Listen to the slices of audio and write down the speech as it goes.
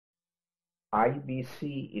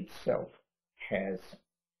IBC itself has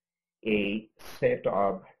a set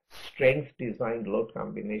of strength designed load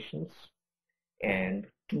combinations and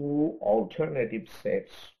two alternative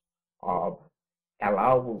sets of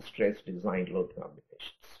allowable stress designed load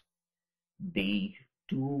combinations. The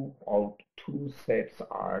two sets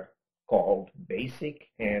are called basic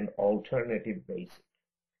and alternative basic.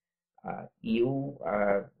 You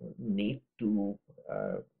need to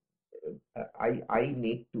I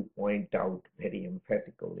need to point out very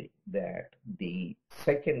emphatically that the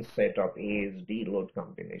second set of ASD load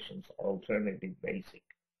combinations, alternative basic,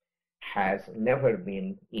 has never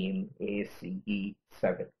been in ASCE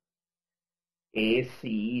 7.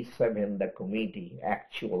 ASCE 7, the committee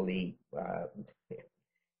actually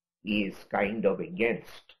is kind of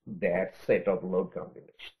against that set of load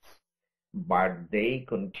combinations, but they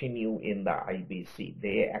continue in the IBC.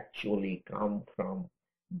 They actually come from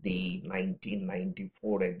the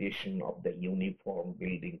 1994 edition of the Uniform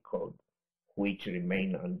Building Code, which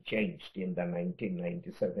remain unchanged in the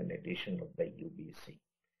 1997 edition of the UBC.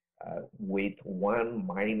 With one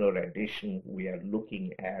minor addition, we are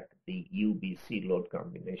looking at the UBC load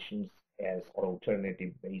combinations as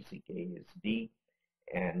alternative basic ASD,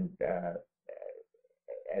 and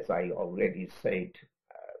as I already said,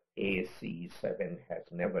 ASCE 7 has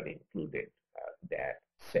never included that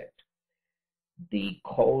set. The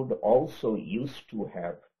code also used to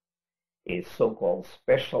have a so-called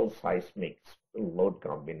special seismic load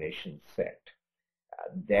combination set.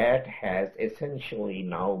 That has essentially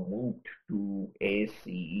now moved to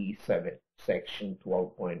ASCE 7, section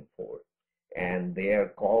 12.4, and they are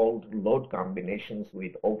called load combinations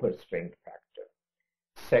with overstrength factor.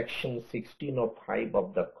 Section 1605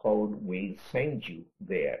 of the code will send you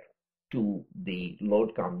there to the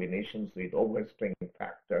load combinations with overstrength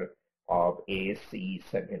factor of ASCE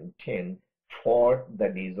 710 for the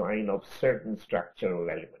design of certain structural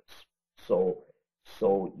elements. So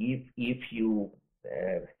if you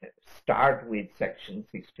start with section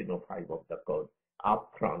 1605 of the code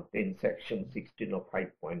upfront in section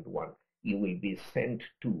 1605.1, you will be sent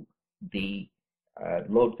to the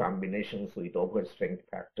load combinations with overstrength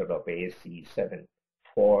factor of ASCE 7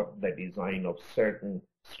 for the design of certain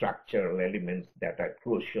structural elements that are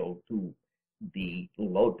crucial to the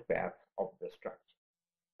load path of the structure.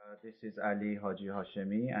 This is Ali Haji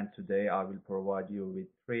Hashemi, and today I will provide you with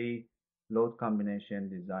 3 load combination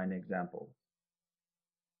design examples.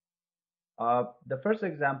 The first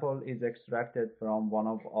example is extracted from one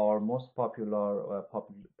of our most popular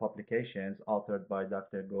publications authored by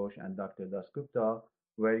Dr. Ghosh and Dr. Dasgupta,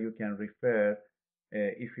 where you can refer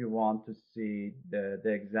if you want to see the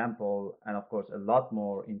example and of course a lot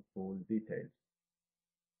more in full details.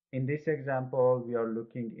 In this example, we are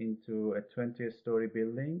looking into a 20-story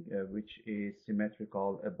building which is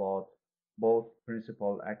symmetrical about both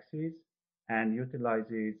principal axes and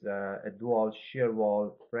utilizes a dual shear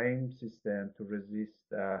wall frame system to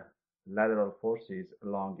resist lateral forces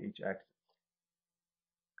along each axis.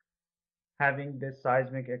 Having the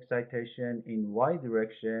seismic excitation in y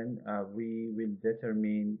direction, we will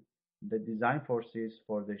determine the design forces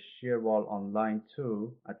for the shear wall on line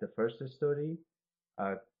 2 at the first story,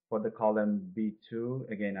 for the column B2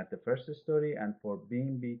 again at the first story, and for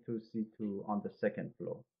beam B2C2 on the second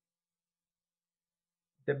floor.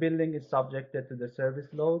 The building is subjected to the service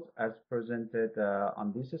loads as presented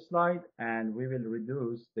on this slide, and we will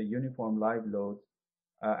reduce the uniform live loads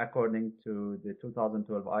according to the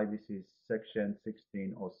 2012 IBC Section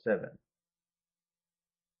 1607.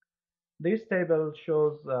 This table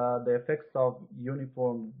shows the effects of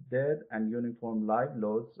uniform dead and uniform live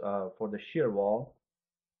loads for the shear wall.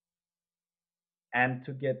 And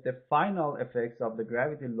to get the final effects of the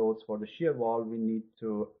gravity loads for the shear wall, we need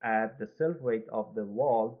to add the self-weight of the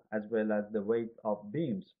wall as well as the weight of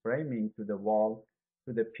beams framing to the wall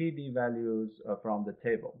to the PD values from the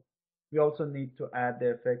table. We also need to add the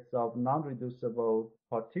effects of non-reducible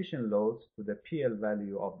partition loads to the PL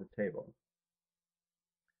value of the table.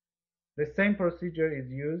 The same procedure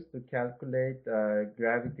is used to calculate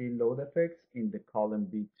gravity load effects in the column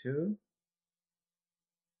B2.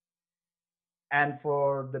 And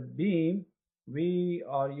for the beam, we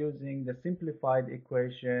are using the simplified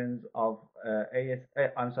equations of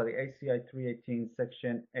ACI 318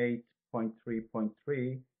 section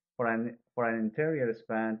 8.3.3 for an interior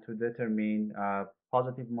span to determine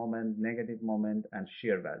positive moment, negative moment, and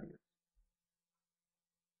shear values.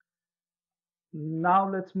 Now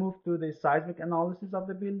let's move to the seismic analysis of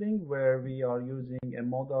the building, where we are using a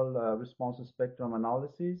modal response spectrum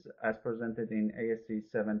analysis as presented in ASCE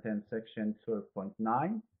 710 section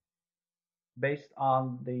 12.9. Based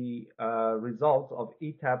on the results of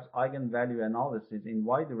ETABS eigenvalue analysis in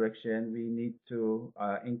y direction, we need to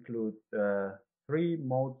include three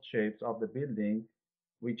mode shapes of the building,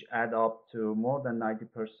 which add up to more than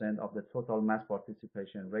 90% of the total mass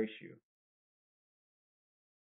participation ratio.